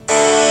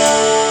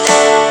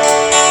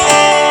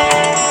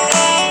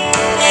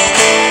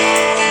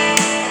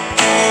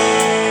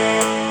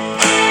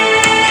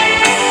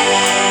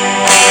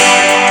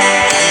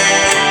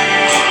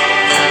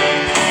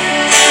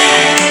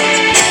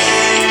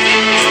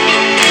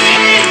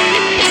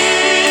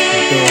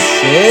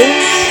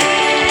is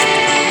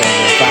the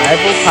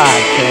Revival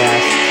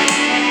Podcast.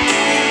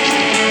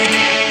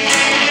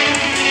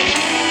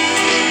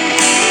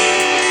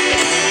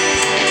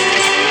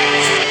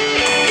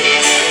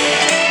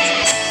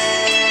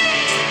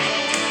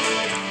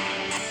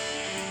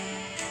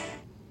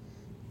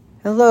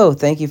 Hello,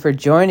 thank you for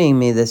joining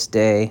me this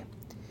day.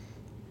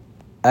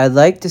 I'd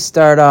like to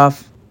start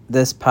off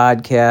this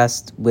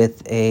podcast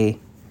with a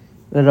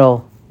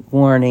little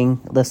warning.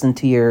 Listen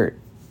to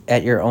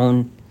at your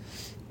own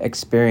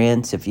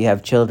experience. If you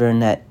have children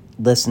that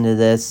listen to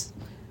this,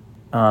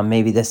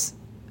 maybe this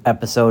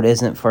episode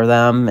isn't for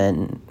them,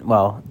 and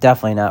well,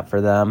 definitely not for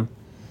them.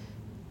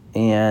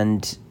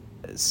 And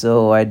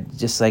so I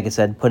just, like I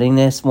said, putting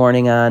this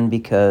warning on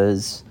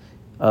because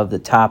of the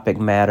topic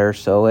matter.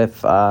 So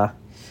if it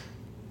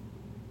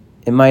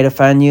might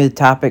offend you, the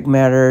topic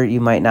matter,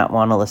 you might not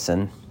want to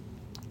listen.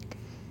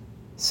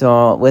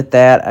 So with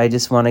that, I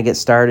just want to get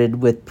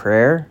started with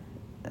prayer.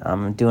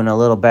 I'm doing a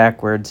little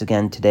backwards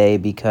again today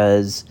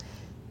because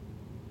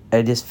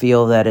I just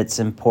feel that it's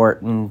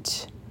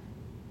important.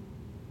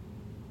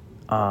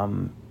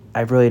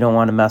 I really don't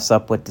want to mess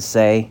up what to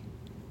say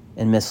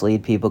and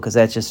mislead people because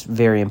that's just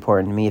very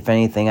important to me. If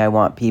anything, I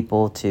want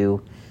people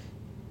to,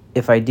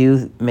 if I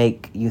do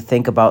make you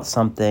think about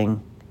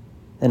something,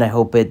 then I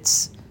hope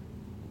it's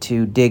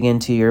to dig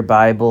into your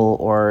Bible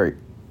or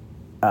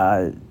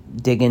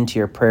dig into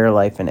your prayer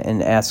life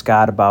and ask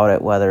God about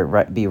it, whether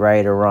it be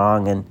right or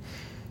wrong. And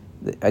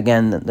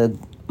again,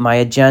 my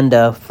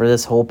agenda for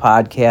this whole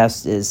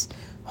podcast is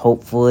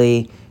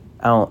hopefully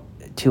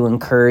to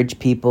encourage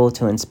people,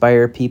 to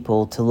inspire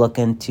people to look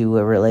into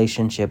a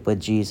relationship with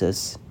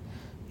Jesus.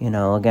 You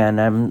know, again,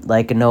 I'm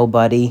like a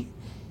nobody,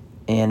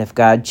 and if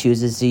God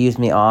chooses to use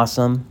me,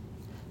 awesome.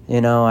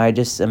 You know,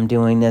 I'm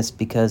doing this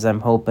because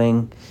I'm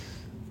hoping,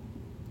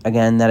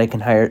 again, that I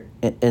can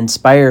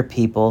inspire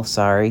people,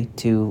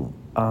 to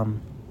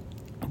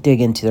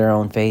dig into their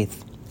own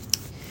faith.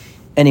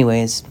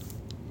 Anyways,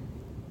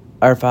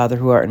 our Father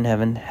who art in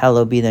heaven,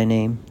 hallowed be thy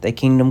name. Thy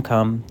kingdom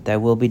come, thy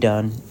will be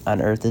done,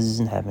 on earth as it is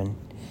in heaven.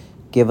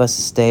 Give us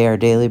this day our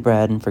daily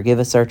bread, and forgive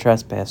us our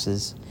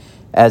trespasses,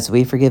 as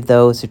we forgive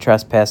those who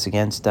trespass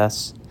against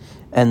us.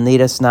 And lead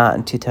us not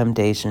into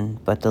temptation,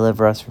 but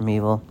deliver us from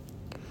evil.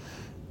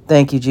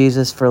 Thank you,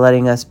 Jesus, for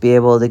letting us be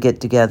able to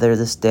get together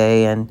this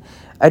day. And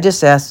I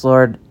just ask,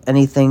 Lord,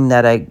 anything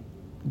that I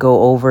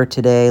go over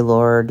today,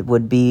 Lord,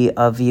 would be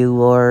of you,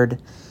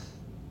 Lord.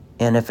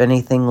 And if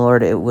anything,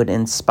 Lord, it would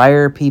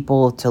inspire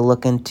people to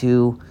look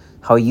into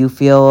how you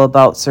feel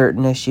about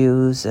certain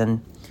issues.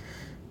 And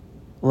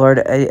Lord,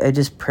 I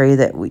just pray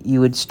that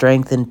you would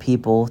strengthen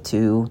people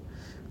to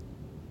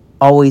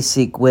always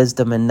seek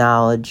wisdom and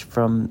knowledge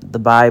from the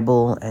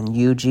Bible and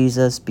you,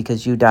 Jesus,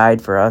 because you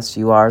died for us.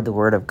 You are the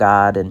Word of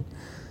God, and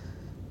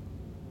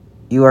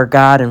you are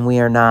God and we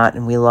are not,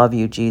 and we love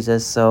you,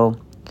 Jesus.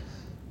 So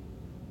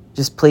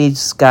just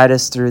please guide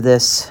us through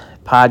this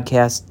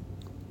podcast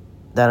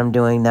that I'm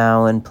doing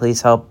now, and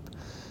please help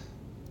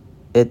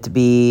it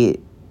to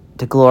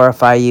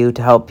glorify you,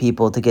 to help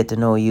people to get to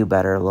know you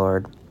better,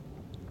 Lord.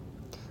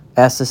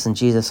 Ask this in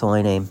Jesus'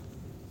 holy name.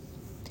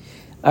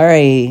 All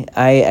right,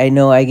 I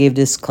know I gave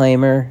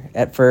disclaimer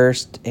at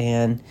first,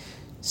 and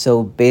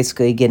so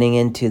basically getting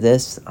into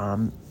this,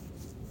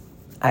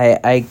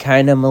 I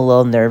kind of am a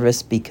little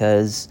nervous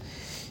because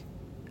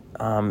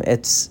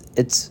it's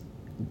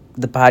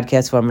the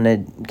podcast what I'm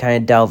going to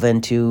kind of delve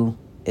into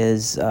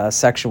is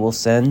sexual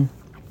sin,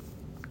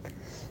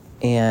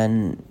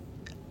 and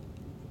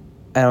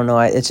I don't know,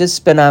 it's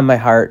just been on my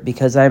heart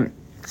because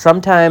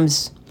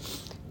sometimes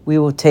we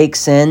will take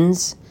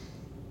sins,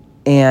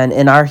 and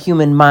in our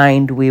human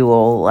mind, we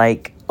will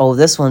like, oh,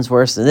 this one's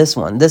worse than this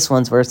one. This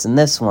one's worse than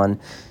this one.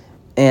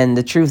 And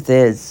the truth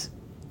is,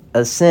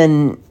 a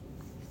sin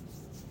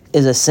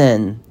is a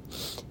sin.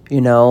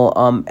 You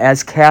know,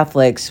 as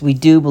Catholics, we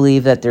do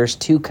believe that there's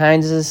two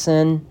kinds of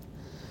sin.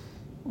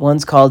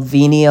 One's called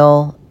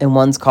venial and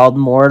one's called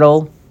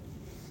mortal.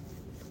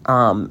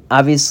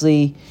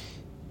 Obviously,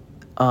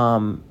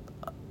 a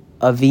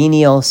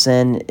venial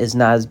sin is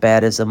not as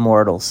bad as a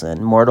mortal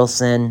sin. Mortal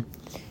sin,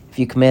 if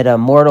you commit a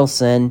mortal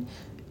sin,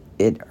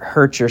 it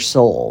hurts your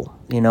soul,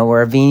 you know,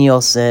 where a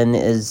venial sin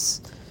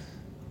is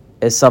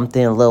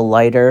something a little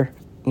lighter,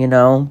 you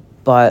know.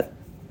 But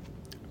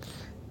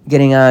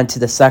getting on to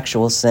the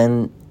sexual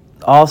sin,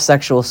 all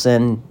sexual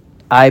sin,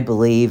 I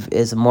believe,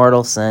 is a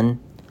mortal sin.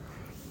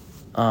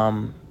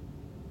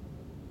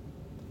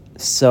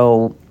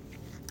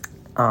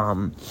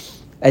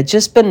 It's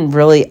just been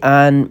really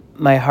on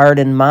my heart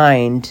and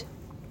mind,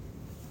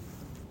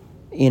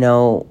 you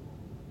know,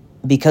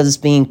 because it's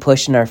being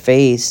pushed in our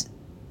face,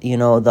 you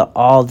know, the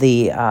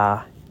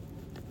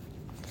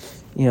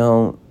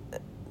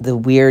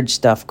weird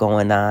stuff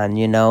going on,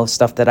 you know,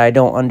 stuff that I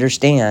don't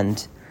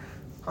understand.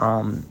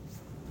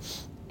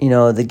 You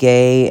know, the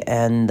gay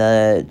and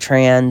the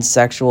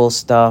transsexual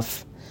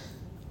stuff.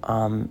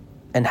 And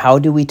how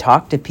do we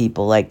talk to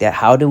people like that?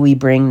 How do we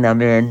bring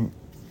them in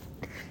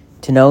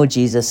to know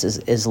Jesus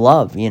is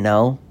love, you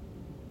know?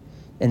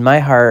 In my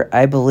heart,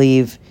 I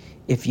believe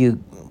if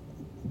you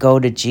go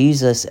to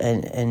Jesus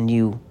and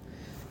you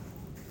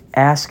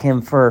ask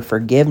him for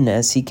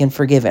forgiveness, he can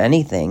forgive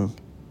anything.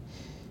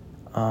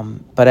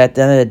 But at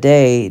the end of the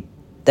day,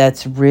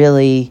 that's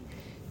really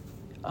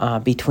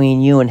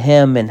between you and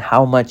him and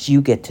how much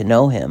you get to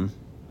know him.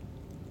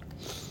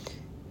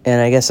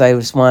 And I guess I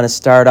just want to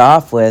start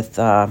off with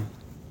a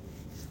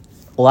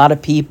lot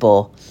of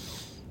people,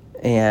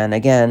 and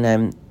again,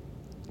 I'm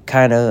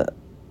kind of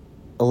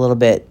a little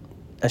bit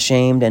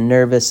ashamed and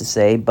nervous to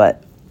say,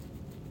 but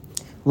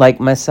like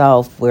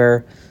myself,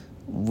 where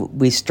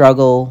we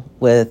struggle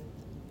with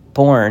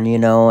porn,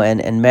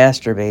 and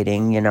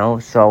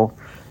masturbating, so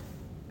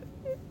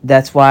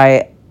that's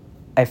why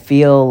I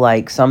feel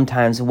like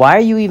sometimes, why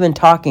are you even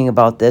talking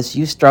about this?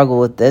 You struggle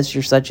with this,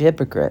 you're such a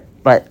hypocrite.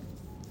 But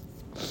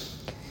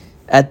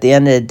at the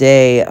end of the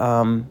day,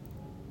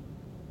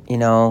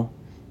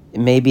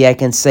 maybe I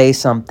can say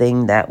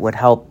something that would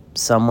help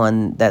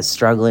someone that's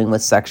struggling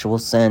with sexual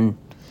sin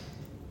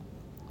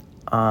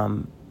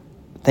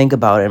think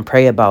about it and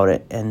pray about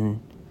it, and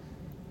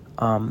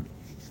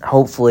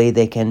hopefully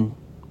they can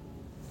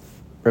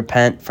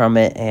repent from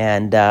it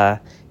and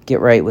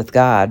get right with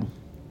God.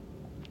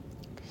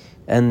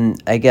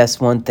 And I guess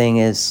one thing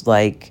is,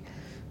 like,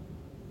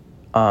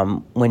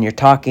 when you're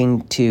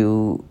talking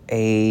to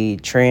a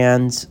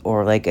trans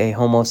or like a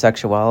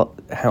homosexual,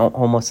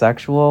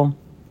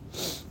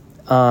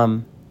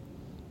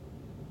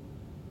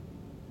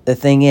 the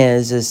thing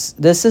is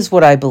this is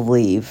what I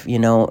believe,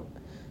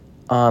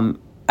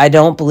 I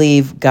don't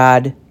believe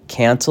God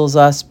cancels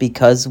us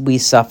because we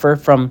suffer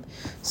from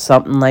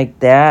something like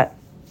that.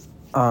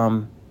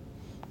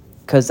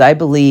 Because I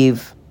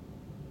believe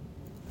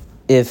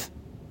if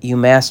you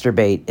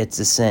masturbate, it's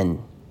a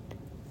sin.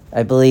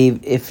 I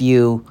believe if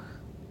you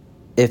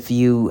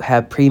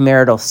have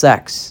premarital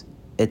sex,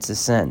 it's a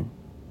sin.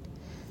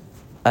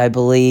 I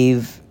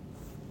believe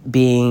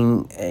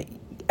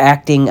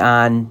acting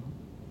on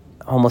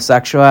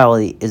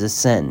homosexuality is a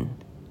sin.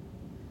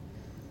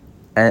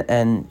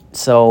 And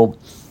so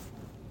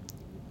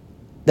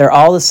they're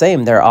all the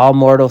same. They're all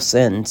mortal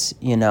sins,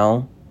 And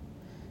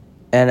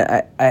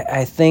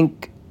I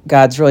think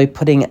God's really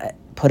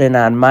putting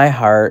on my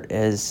heart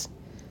is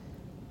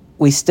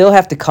we still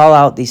have to call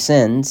out these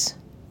sins,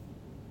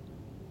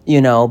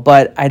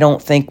 but I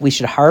don't think we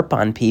should harp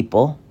on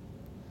people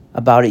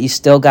about it. You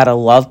still got to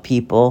love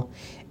people.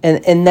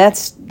 And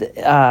that's,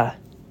 I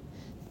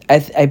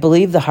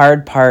believe the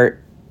hard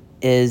part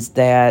is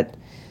that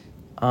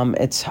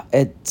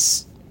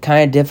it's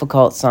kind of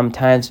difficult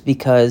sometimes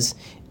because,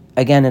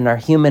 again, in our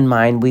human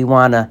mind, we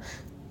want to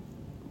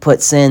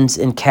put sins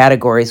in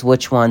categories,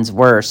 which one's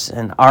worse.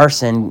 And our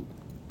sin,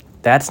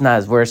 that's not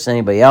as worse as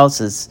anybody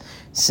else's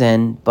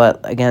sin.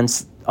 But again,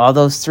 all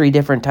those three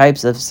different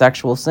types of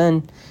sexual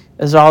sin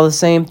is all the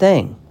same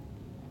thing.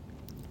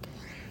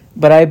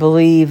 But I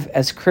believe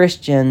as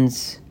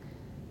Christians,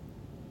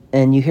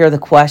 and you hear the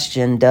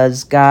question,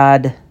 does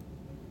God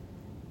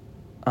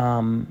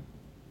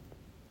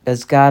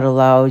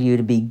allow you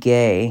to be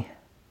gay?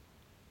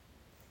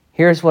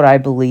 Here's what I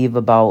believe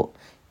about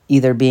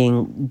either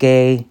being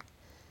gay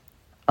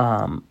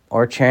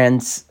or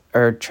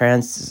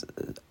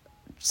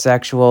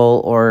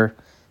transsexual or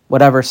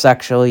whatever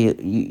sexual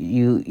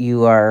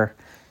you are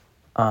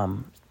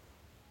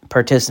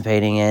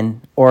participating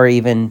in, or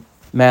even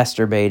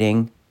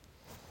masturbating.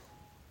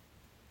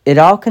 It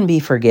all can be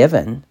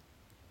forgiven.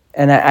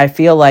 And I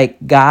feel like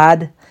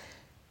God,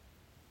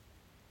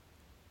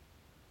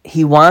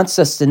 he wants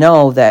us to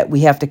know that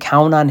we have to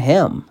count on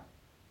him.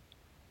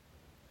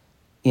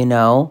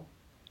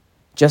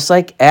 Just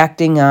like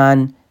acting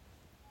on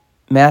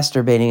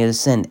masturbating is a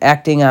sin,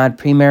 acting on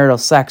premarital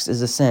sex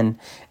is a sin,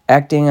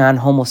 acting on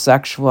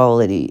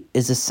homosexuality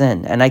is a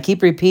sin. And I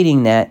keep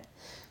repeating that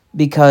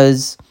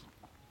because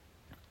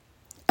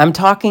I'm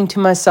talking to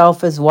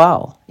myself as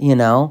well,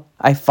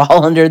 I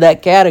fall under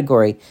that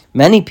category.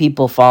 Many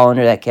people fall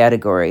under that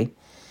category.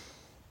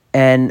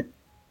 And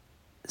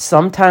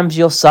sometimes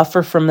you'll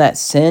suffer from that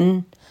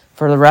sin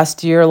for the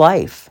rest of your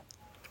life.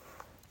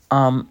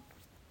 One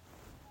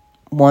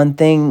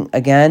thing,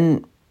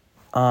 again,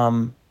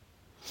 I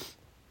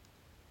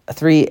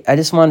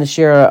just wanted to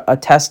share a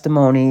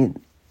testimony,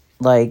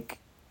 like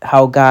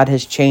how God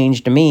has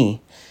changed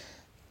me.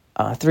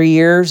 3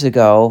 years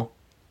ago,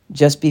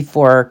 just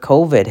before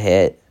COVID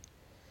hit,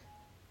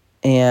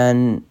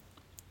 and,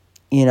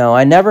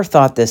 I never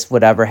thought this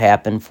would ever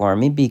happen for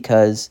me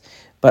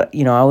but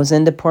I was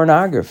into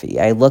pornography.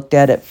 I looked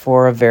at it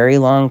for a very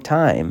long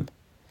time.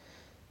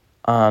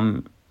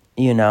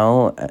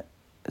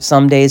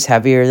 Some days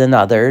heavier than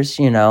others,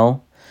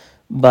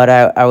 but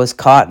I was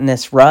caught in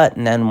this rut,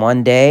 and then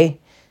one day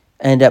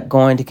I ended up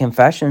going to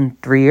confession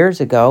 3 years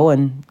ago,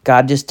 and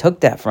God just took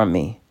that from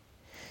me.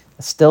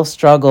 I still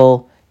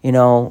struggle,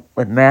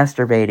 with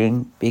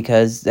masturbating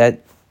because that,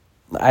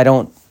 I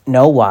don't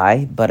know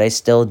why, but I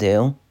still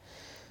do.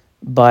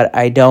 But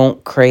I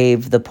don't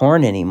crave the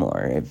porn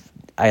anymore.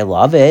 I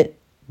love it,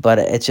 but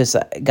it's just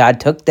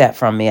God took that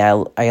from me.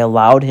 I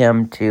allowed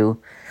him to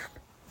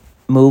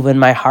move in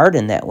my heart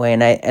in that way,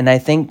 and I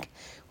think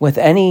with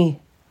any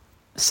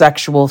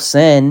sexual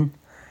sin,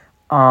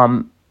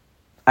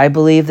 I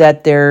believe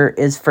that there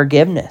is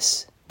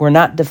forgiveness. We're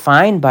not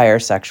defined by our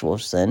sexual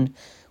sin.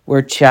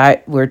 We're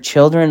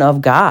children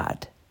of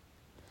God,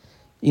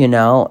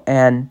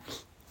 and,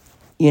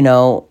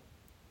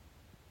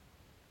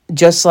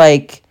 just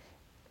like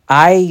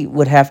I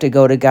would have to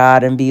go to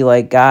God and be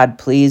like, God,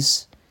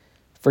 please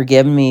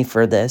forgive me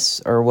for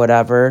this or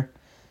whatever.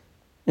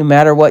 No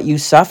matter what you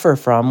suffer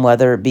from,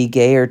 whether it be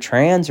gay or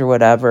trans or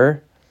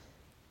whatever,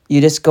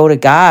 you just go to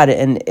God,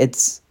 and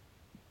it's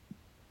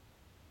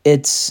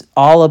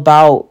all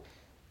about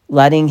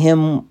letting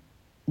him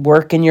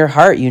work in your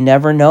heart. You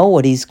never know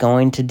what he's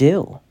going to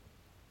do.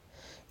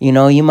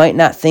 You might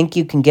not think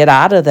you can get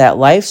out of that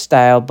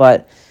lifestyle,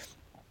 but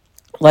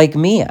like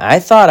me, I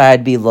thought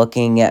I'd be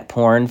looking at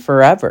porn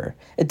forever.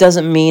 It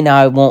doesn't mean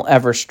I won't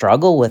ever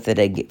struggle with it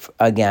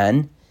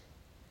again,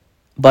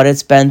 but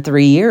it's been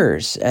 3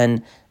 years,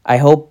 and I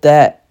hope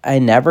that I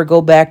never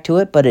go back to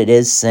it, but it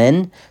is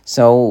sin.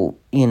 So,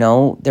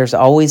 there's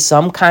always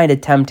some kind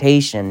of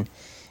temptation.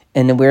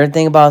 And the weird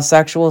thing about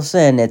sexual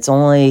sin,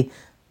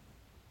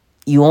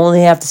 you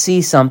only have to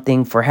see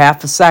something for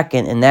half a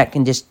second, and that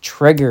can just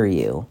trigger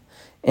you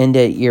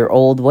into your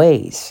old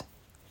ways.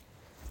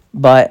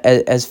 But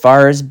as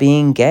far as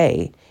being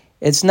gay,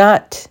 it's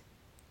not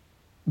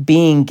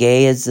being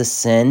gay is the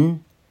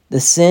sin. The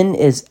sin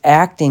is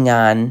acting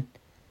on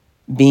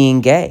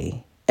being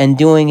gay and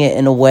doing it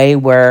in a way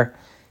where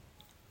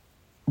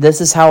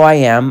this is how I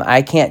am.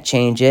 I can't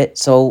change it.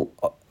 So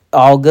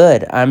all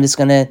good. I'm just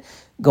going to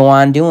go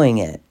on doing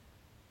it.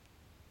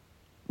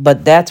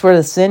 But that's where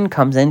the sin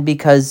comes in,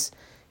 because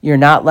you're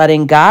not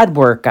letting God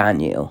work on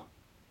you.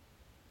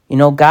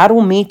 God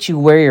will meet you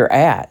where you're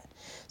at.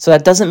 So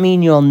that doesn't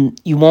mean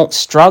you won't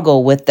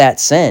struggle with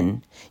that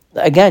sin.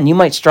 Again, you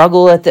might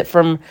struggle with it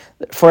for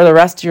the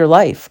rest of your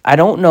life. I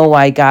don't know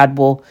why God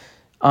will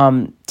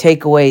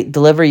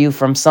deliver you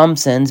from some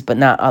sins, but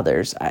not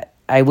others.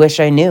 I wish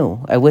I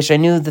knew. I wish I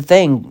knew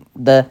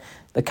the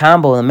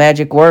combo, the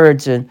magic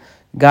words, and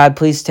God,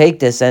 please take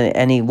this,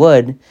 and he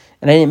would.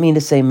 And I didn't mean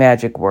to say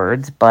magic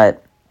words,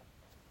 but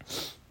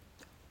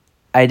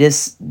I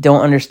just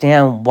don't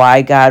understand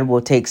why God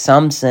will take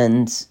some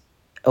sins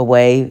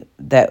away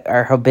that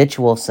are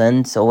habitual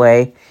sins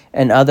away,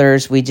 and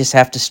others we just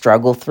have to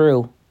struggle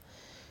through.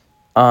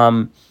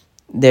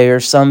 There are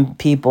some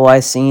people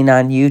I've seen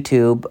on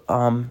YouTube.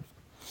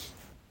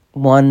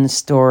 One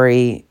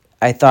story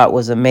I thought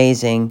was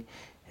amazing.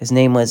 His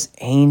name was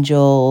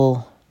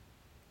Angel.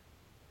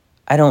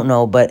 I don't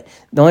know, but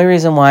the only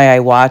reason why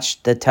I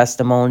watched the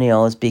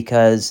testimonial is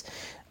because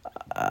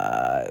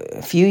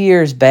a few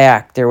years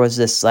back there was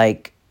this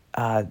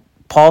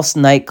Pulse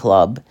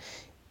nightclub,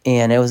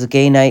 and it was a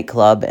gay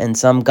nightclub, and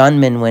some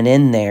gunman went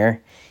in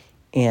there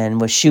and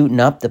was shooting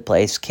up the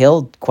place,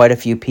 killed quite a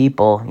few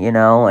people,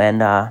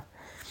 and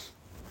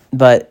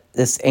but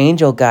this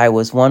Angel guy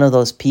was one of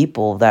those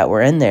people that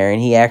were in there,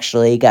 and he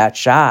actually got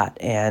shot,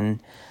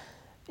 and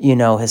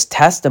his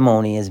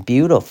testimony is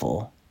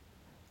beautiful.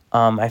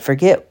 I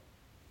forget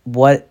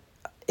what,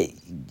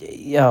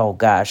 oh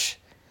gosh,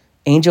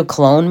 Angel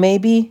Clone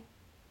maybe?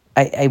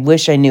 I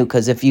wish I knew,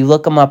 because if you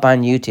look him up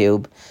on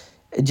YouTube,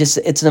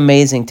 it's an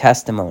amazing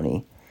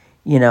testimony,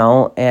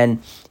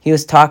 and he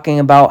was talking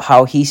about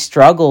how he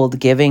struggled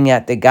giving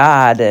it to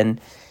God, and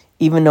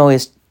even though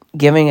he's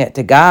giving it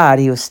to God,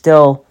 he was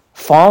still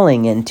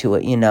falling into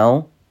it,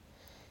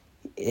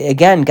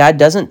 Again, God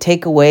doesn't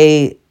take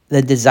away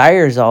the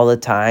desires all the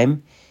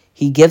time.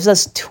 He gives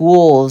us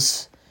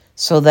tools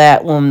so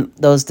that when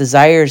those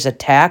desires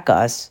attack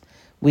us,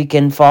 we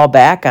can fall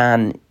back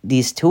on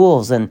these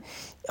tools. And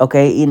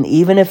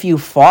even if you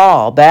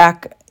fall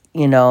back,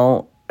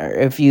 or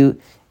if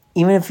you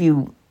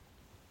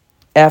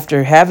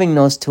after having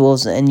those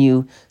tools and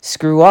you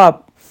screw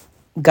up,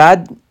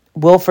 God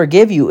will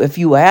forgive you if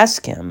you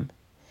ask him.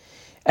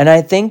 And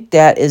I think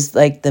that is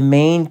the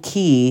main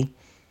key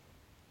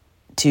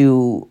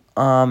to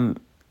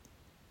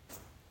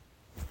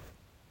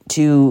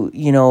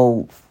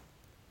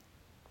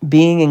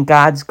being in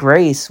God's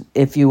grace.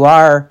 If you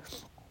are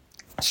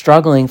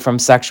struggling from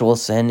sexual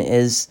sin,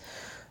 is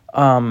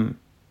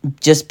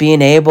just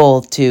being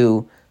able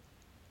to,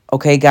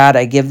 okay, God,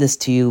 I give this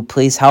to you,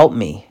 please help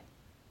me.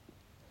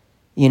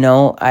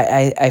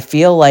 I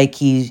feel like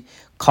he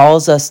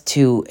calls us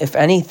to, if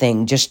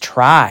anything, just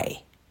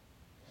try.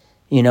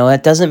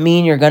 That doesn't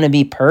mean you're going to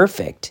be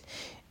perfect.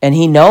 And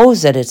he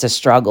knows that it's a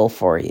struggle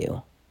for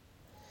you.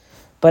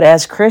 But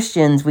as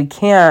Christians, we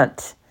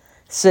can't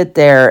sit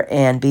there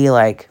and be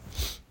like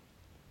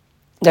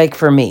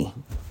for me,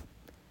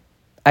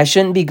 I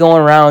shouldn't be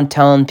going around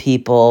telling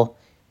people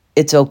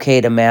it's okay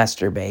to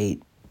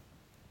masturbate.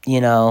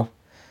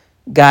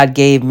 God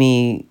gave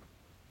me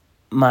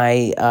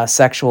my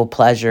sexual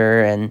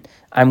pleasure, and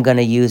I'm going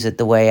to use it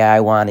the way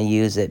I want to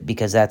use it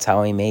because that's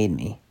how he made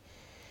me.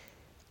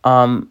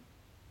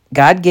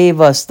 God gave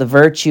us the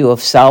virtue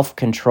of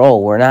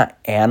self-control. We're not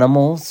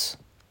animals,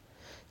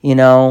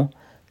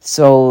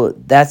 So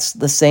that's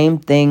the same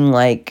thing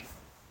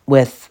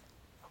with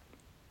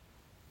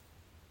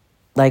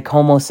like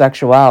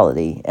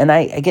homosexuality. And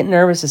I get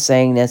nervous of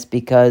saying this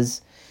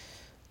because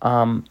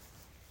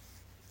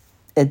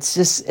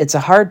it's a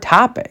hard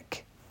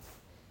topic,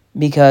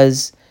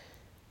 because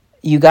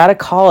you got to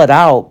call it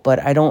out,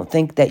 but I don't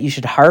think that you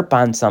should harp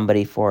on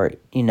somebody for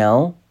it, you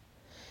know?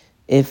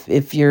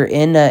 If you're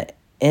in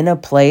a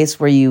place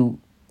where you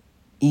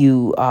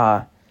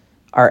are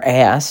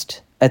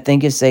asked, I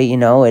think you say,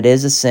 it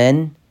is a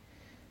sin,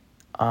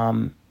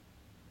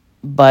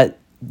 but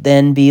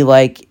then be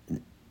like,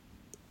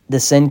 the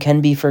sin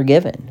can be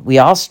forgiven. We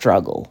all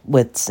struggle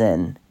with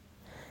sin,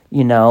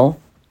 and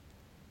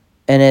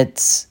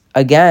it's,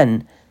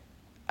 again,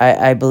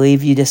 I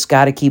believe you just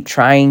got to keep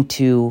trying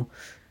to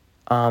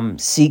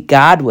seek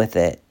God with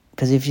it.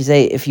 Because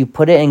if you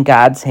put it in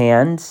God's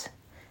hands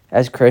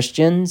as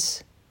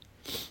Christians,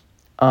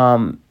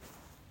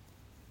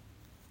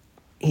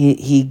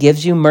 he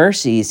gives you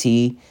mercies.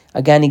 He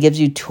gives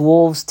you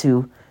tools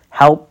to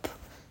help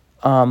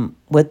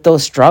with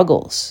those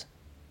struggles.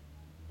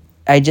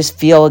 I just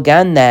feel,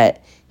 again,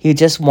 that he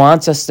just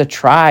wants us to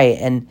try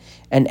and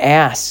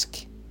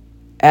ask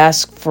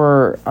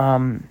for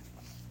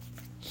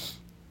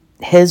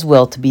his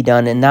will to be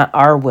done and not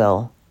our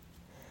will.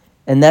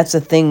 And that's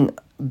the thing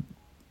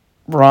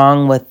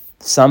wrong with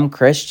some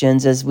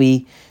Christians, as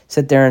we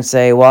sit there and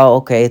say, well,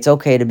 okay, it's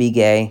okay to be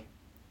gay.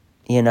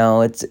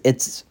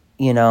 It's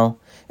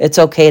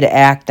okay to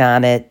act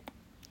on it.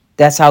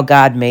 That's how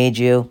God made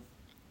you.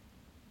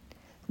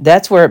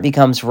 That's where it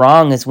becomes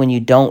wrong, is when you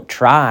don't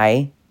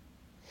try.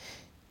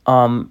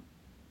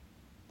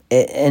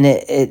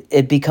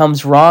 It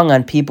becomes wrong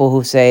on people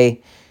who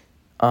say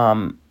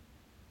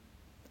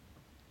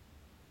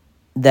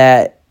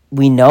that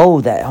we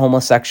know that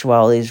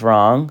homosexuality is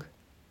wrong,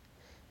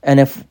 and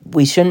if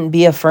we shouldn't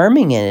be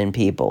affirming it in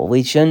people.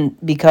 We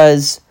shouldn't,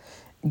 because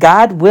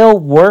God will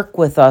work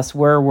with us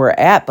where we're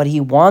at, but he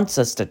wants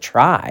us to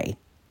try.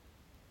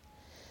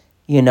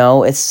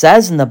 It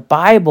says in the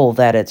Bible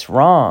that it's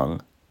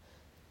wrong.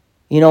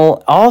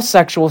 All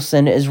sexual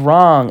sin is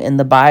wrong in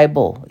the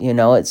Bible.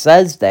 It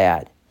says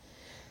that.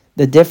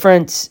 The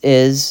difference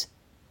is,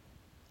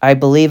 I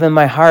believe in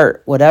my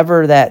heart,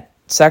 whatever that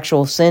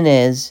sexual sin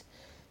is,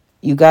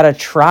 you got to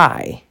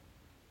try.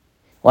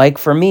 Like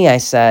for me, I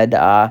said,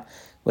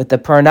 with the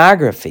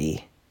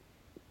pornography,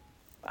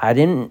 I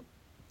didn't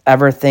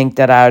ever think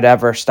that I would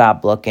ever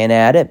stop looking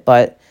at it,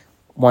 but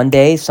one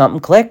day something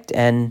clicked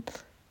and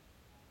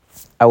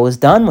I was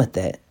done with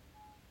it.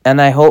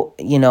 And I hope,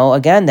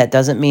 again, that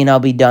doesn't mean I'll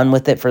be done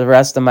with it for the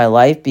rest of my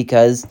life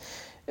because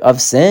of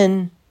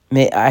sin.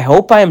 I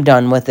hope I'm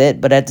done with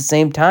it, but at the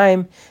same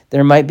time,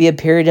 there might be a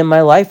period in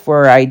my life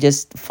where I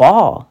just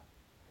fall.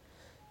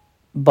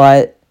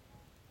 But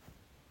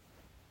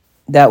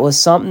that was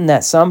something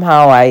that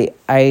somehow I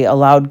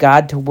allowed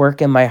God to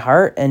work in my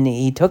heart, and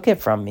he took it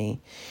from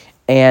me.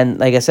 And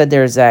like I said,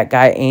 there's that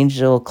guy,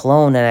 Angel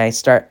Cologne, and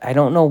I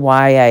don't know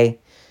why I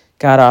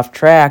got off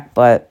track,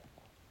 but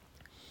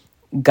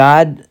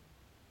God,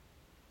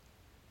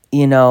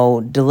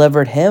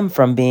 delivered him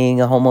from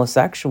being a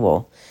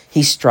homosexual.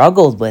 He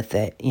struggled with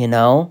it,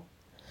 and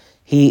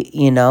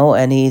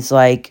he's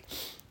like,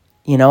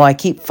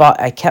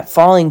 I kept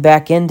falling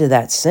back into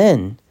that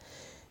sin.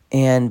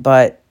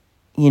 But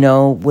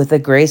with the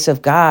grace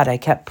of God, I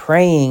kept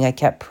praying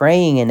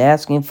and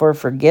asking for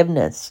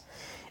forgiveness.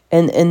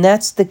 And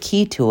that's the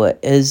key to it,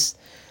 is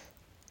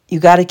you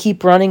got to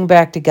keep running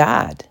back to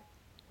God.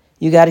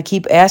 You got to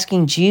keep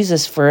asking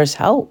Jesus for his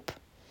help,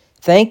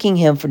 thanking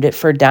him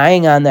for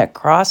dying on that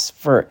cross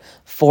for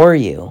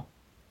you.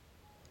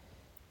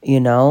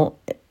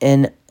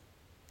 And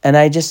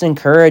I just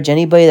encourage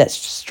anybody that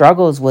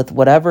struggles with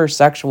whatever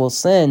sexual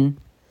sin,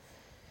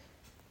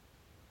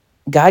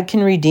 God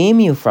can redeem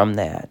you from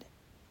that.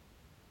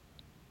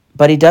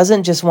 But he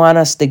doesn't just want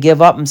us to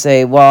give up and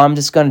say, well, I'm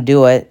just going to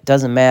do it.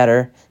 Doesn't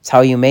matter. It's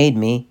how you made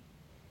me.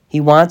 He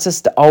wants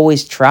us to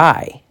always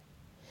try,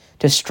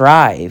 to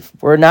strive.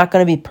 We're not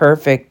going to be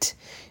perfect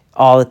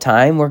all the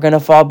time. We're going to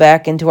fall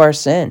back into our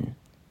sin.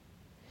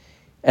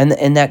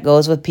 And that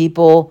goes with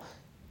people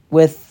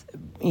with,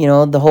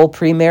 the whole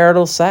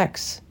premarital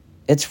sex.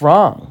 It's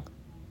wrong.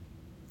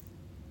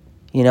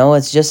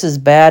 It's just as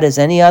bad as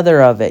any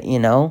other of it,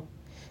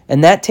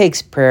 And that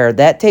takes prayer.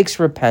 That takes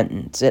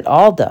repentance. It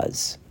all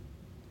does.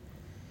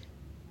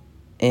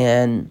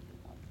 And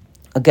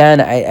again,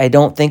 I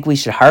don't think we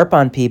should harp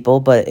on people,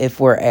 but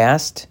if we're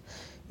asked,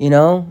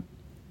 it's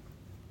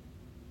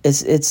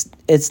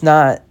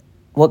not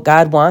what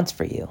God wants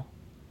for you.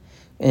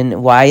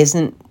 And why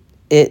isn't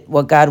it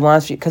what God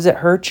wants for you? Because it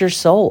hurts your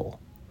soul.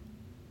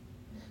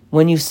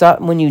 When you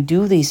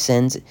do these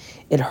sins,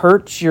 it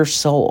hurts your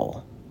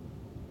soul.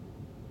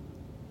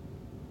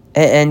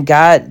 And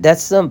God,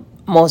 that's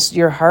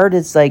your heart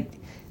is like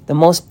the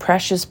most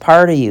precious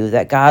part of you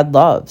that God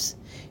loves.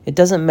 It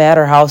doesn't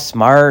matter how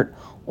smart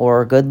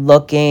or good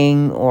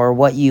looking or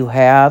what you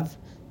have.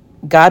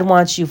 God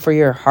wants you for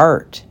your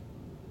heart.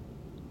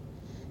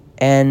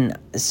 And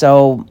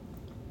so,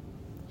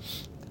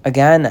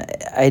 again,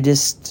 I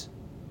just,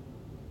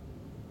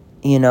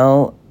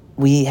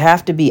 we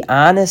have to be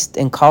honest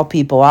and call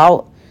people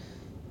out.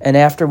 And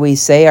after we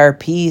say our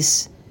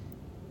piece,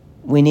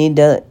 we need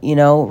to,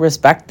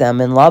 respect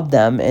them and love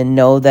them and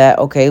know that,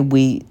 okay,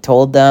 we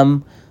told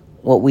them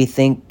what we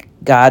think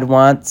God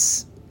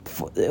wants,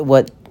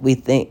 what we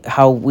think,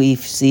 how we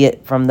see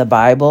it from the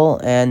Bible,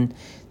 and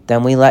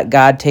then we let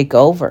God take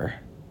over.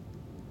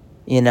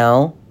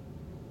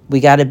 We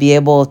got to be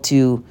able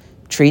to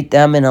treat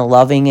them in a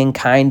loving and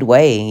kind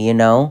way,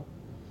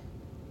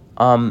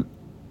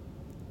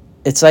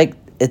 It's like,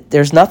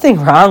 there's nothing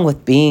wrong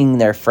with being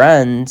their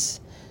friends,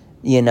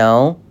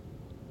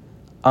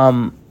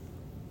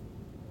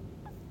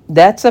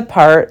 That's a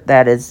part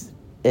that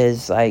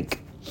is like,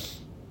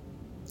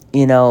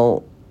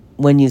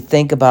 when you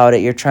think about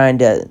it, you're trying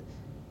to,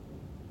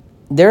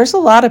 there's a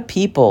lot of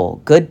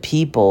people, good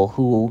people,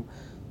 who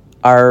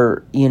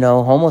are,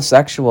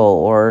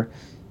 homosexual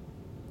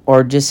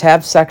or just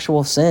have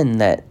sexual sin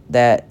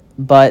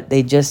but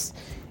they just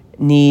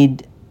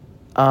need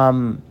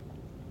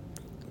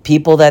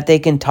people that they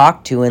can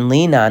talk to and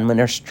lean on when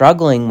they're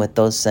struggling with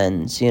those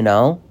sins,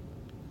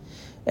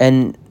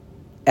 And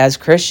as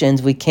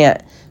Christians, we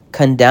can't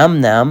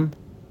condemn them.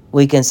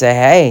 We can say,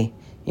 hey,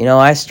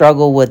 I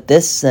struggle with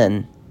this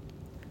sin.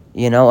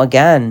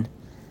 Again,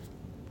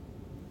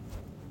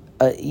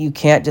 you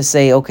can't just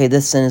say, okay,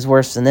 this sin is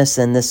worse than this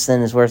sin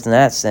is worse than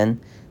that sin,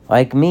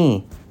 like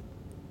me.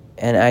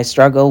 And I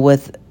struggle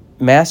with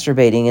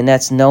masturbating, and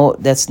that's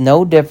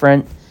no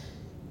different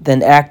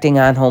than acting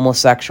on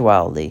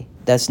homosexuality.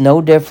 That's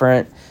no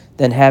different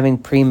than having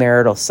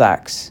premarital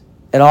sex.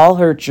 It all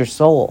hurts your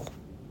soul.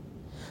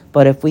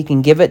 But if we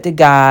can give it to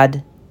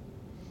God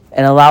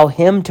and allow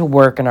Him to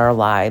work in our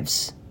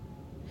lives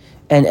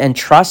and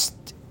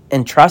trust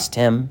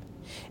Him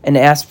and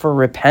ask for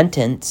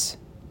repentance,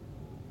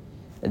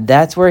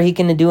 that's where He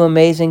can do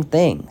amazing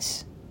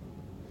things.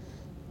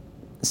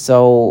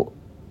 So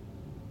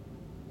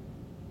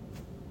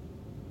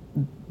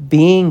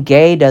being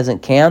gay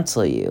doesn't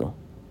cancel you.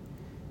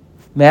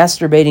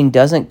 Masturbating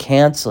doesn't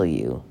cancel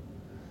you.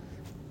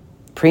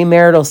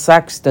 Premarital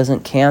sex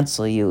doesn't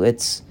cancel you.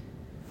 It's,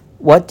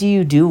 what do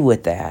you do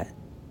with that?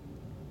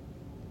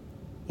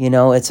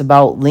 It's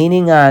about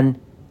leaning on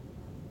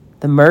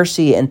the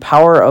mercy and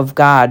power of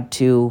God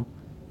to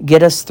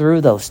get us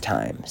through those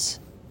times.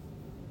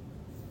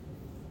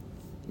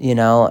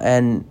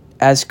 And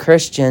as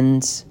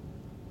Christians,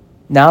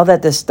 now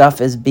that this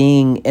stuff is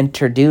being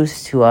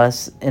introduced to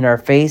us in our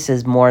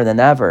faces more than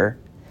ever,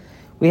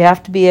 we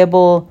have to be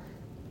able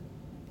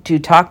to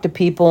talk to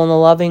people in a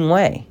loving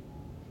way.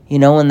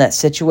 When that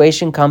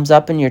situation comes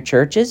up in your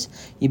churches,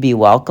 you be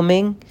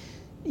welcoming.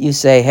 You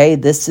say, hey,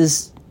 this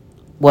is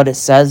what it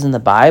says in the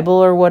Bible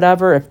or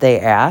whatever, if they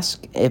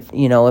ask,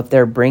 if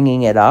they're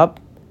bringing it up.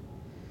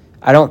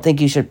 I don't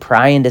think you should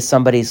pry into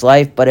somebody's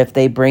life, but if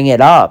they bring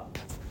it up,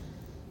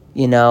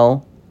 you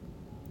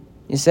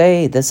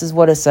say, hey, this is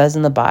what it says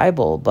in the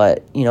Bible,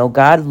 but,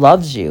 God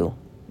loves you,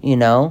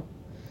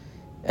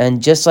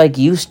 and just like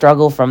you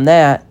struggle from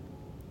that,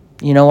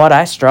 you know what,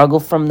 I struggle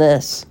from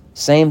this.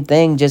 Same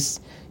thing,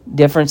 just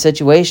different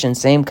situation,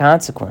 same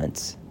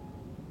consequence.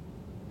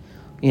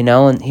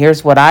 And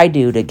here's what I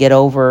do to get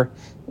over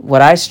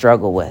what I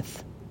struggle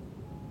with.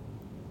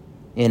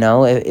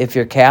 If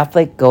you're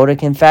Catholic, go to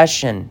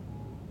confession.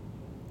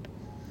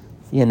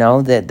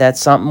 That's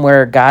something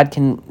where God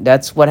can,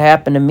 that's what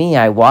happened to me.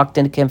 I walked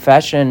into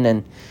confession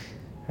and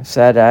I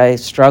said, I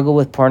struggle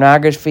with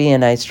pornography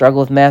and I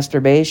struggle with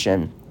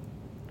masturbation.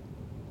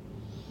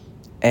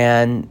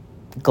 And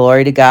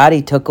glory to God,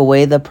 He took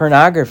away the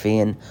pornography,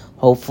 and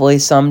hopefully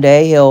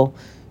someday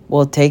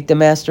we'll take the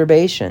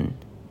masturbation.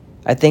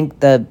 I think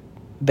the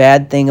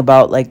bad thing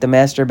about the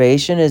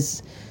masturbation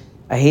is,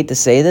 I hate to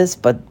say this,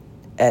 but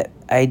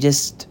I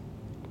just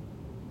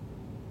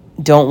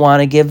don't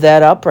want to give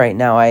that up right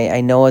now.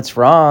 I know it's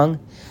wrong.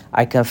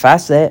 I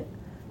confess it,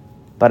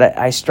 but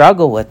I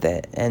struggle with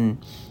it.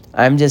 And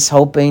I'm just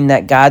hoping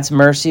that God's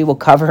mercy will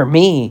cover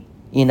me,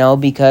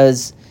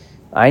 because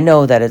I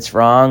know that it's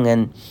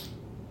wrong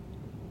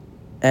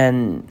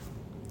and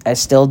I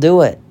still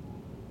do it.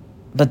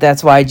 But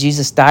that's why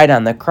Jesus died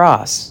on the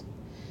cross.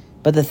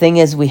 But the thing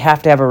is, we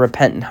have to have a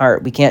repentant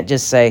heart. We can't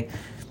just say,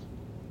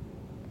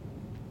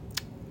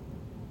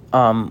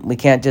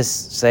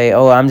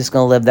 oh, I'm just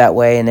going to live that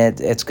way and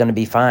it's going to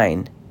be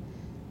fine.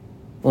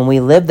 When we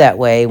live that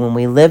way, when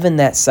we live in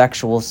that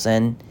sexual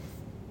sin,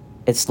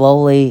 it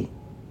slowly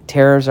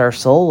tears our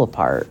soul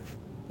apart.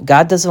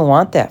 God doesn't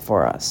want that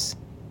for us.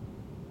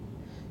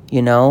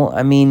 I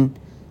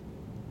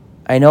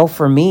know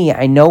for me,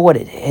 I know what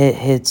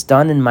it's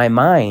done in my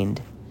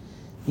mind.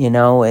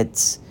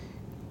 It's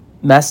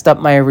messed up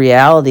my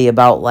reality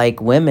about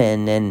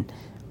women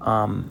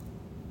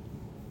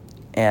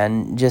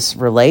and just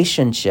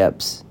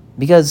relationships.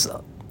 Because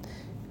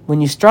when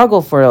you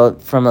struggle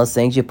from those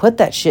things, you put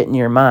that shit in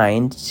your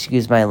mind,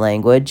 excuse my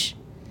language.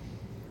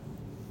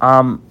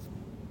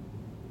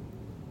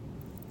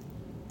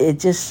 It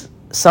just,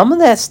 some of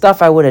that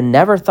stuff I would have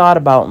never thought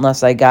about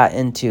unless I got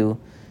into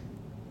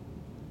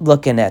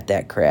looking at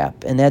that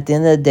crap. And at the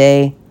end of the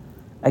day,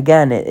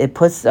 Again, it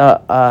puts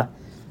it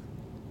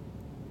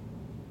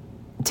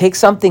takes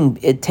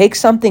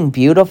something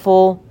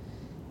beautiful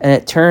and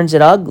it turns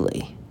it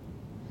ugly.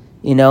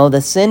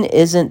 The sin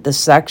isn't the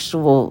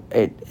sexual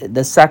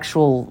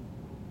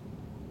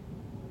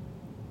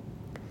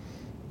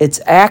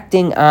it's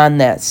acting on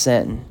that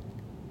sin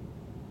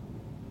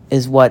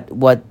is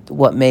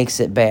what makes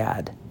it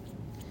bad.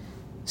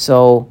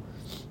 So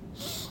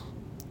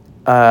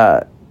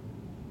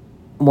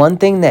one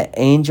thing that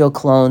Angel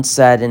Clone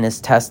said in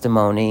his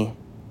testimony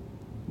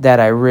that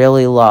I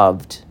really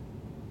loved,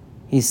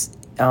 he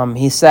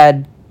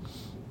said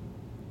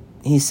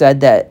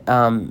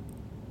that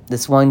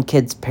this one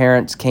kid's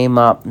parents came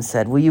up and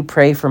said, "Will you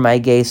pray for my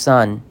gay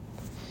son?"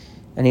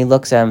 And he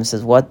looks at him and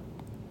says,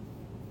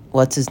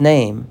 "What's his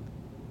name?"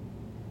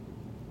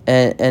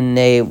 And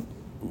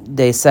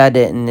they said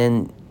it, and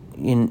then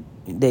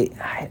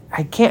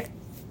I can't.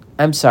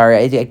 I'm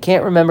sorry, I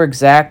can't remember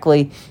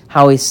exactly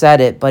how he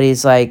said it, but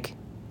he's like,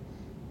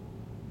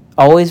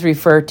 always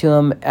refer to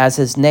him as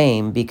his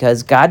name,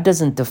 because God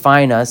doesn't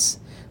define us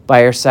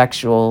by our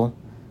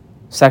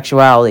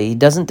sexuality. He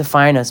doesn't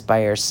define us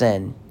by our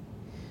sin.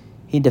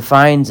 He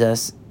defines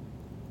us.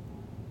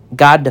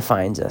 God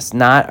defines us,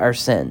 not our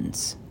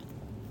sins.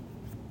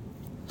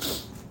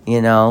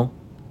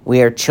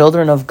 We are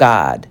children of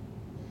God.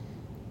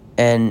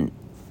 And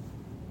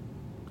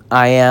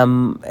I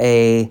am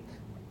a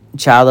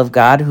child of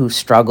God who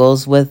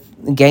struggles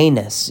with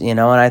gayness, and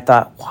I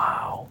thought,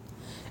 wow,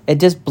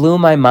 it just blew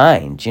my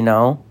mind,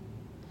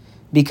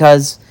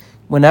 because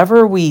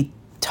whenever we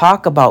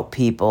talk about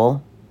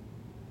people,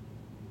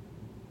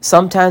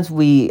 sometimes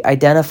we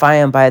identify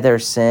them by their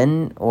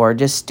sin or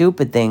just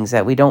stupid things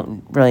that we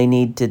don't really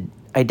need to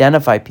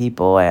identify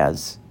people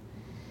as.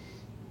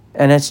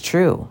 And it's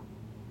true.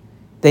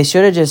 They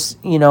should have just,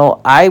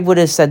 I would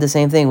have said the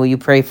same thing. Will you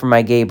pray for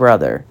my gay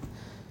brother?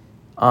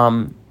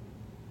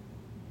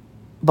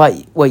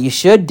 But what you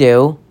should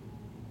do,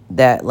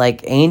 that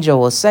like Angel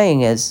was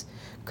saying, is,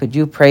 can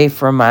you pray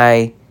for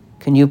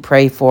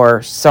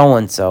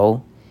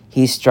so-and-so?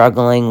 He's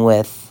struggling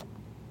with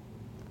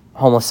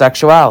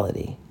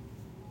homosexuality.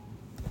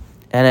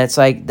 And it's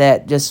like,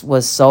 that just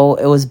was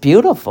it was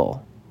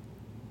beautiful.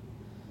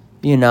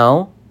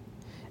 And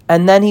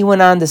then he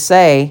went on to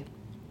say,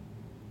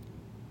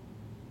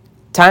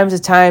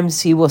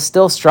 times he will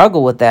still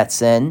struggle with that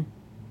sin,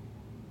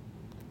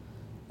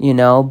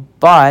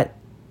 but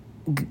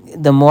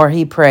the more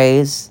he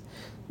prays,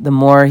 the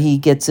more he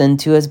gets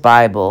into his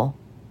Bible,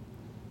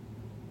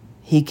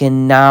 he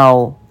can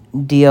now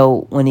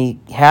when he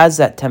has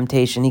that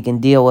temptation, he can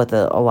deal with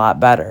it a lot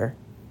better.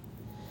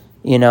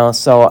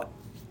 So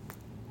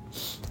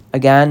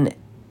again,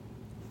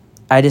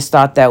 I just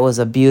thought that was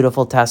a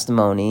beautiful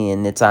testimony,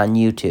 and it's on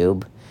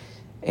YouTube.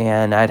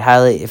 And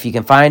if you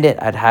can find it,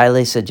 I'd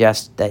highly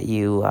suggest that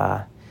you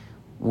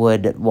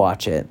would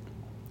watch it.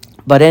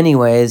 But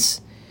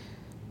anyways,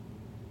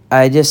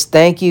 I just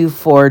thank you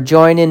for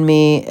joining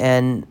me.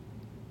 And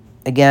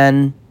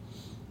again,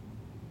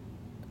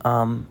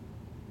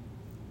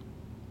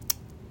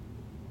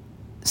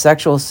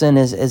 sexual sin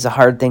is a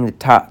hard thing to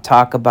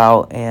talk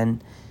about.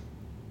 And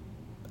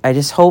I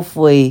just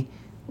hopefully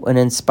would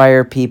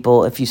inspire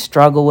people. If you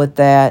struggle with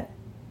that,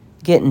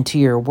 get into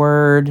your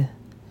word,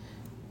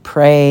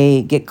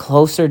 pray, get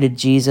closer to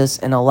Jesus,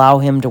 and allow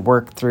him to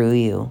work through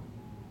you.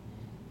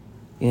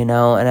 And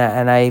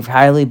I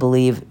highly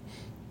believe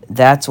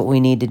that's what we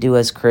need to do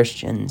as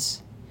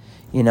Christians.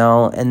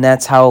 And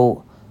that's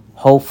how,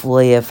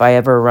 hopefully, if I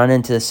ever run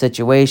into the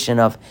situation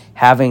of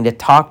having to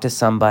talk to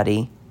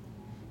somebody,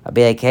 I'll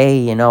be like,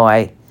 hey,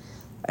 I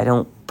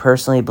don't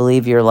personally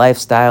believe your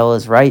lifestyle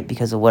is right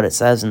because of what it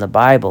says in the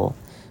Bible,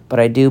 but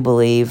I do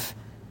believe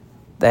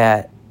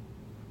that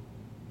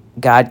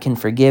God can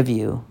forgive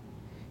you.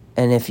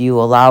 And if you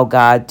allow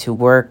God to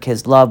work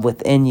his love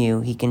within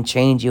you, he can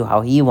change you how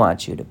he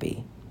wants you to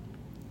be.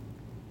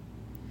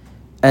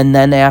 And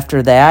then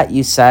after that,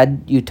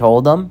 you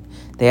told them,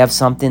 they have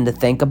something to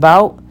think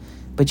about,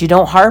 but you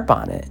don't harp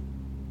on it.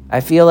 I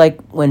feel like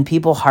when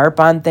people harp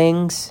on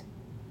things,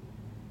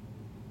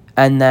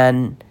 and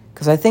then,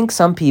 because I think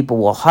some people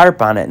will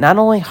harp on it, not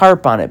only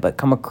harp on it, but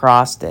come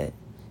across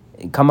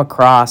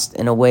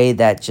in a way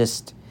that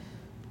just,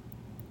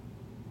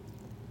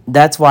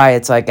 that's why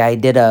it's like I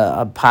did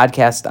a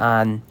podcast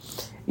on,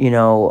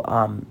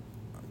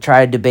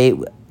 try to debate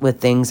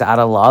with things out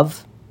of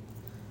love.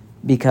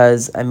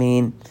 Because,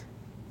 when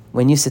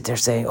you sit there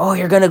saying, oh,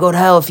 you're going to go to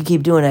hell if you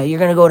keep doing that, you're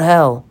going to go to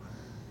hell,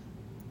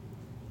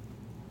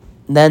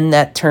 then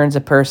that turns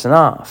a person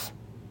off,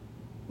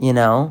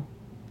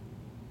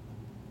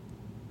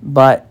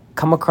 But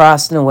come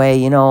across in a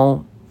way,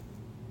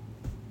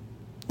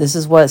 this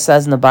is what it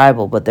says in the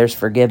Bible, but there's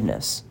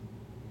forgiveness.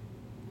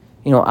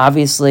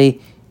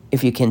 Obviously,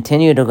 if you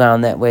continue to go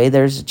down that way,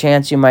 there's a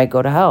chance you might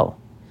go to hell.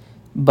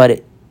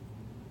 But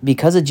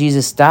because of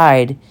Jesus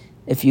died,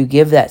 if you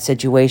give that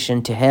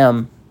situation to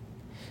him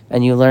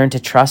and you learn to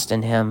trust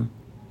in him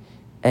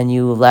and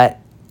you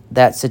let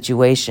that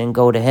situation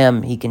go to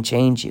him, he can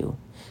change you.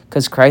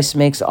 Because Christ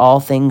makes all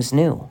things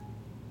new.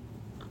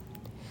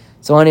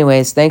 So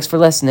anyways, thanks for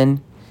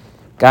listening.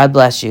 God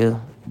bless you.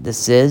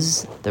 This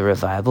is the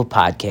Revival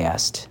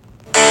Podcast.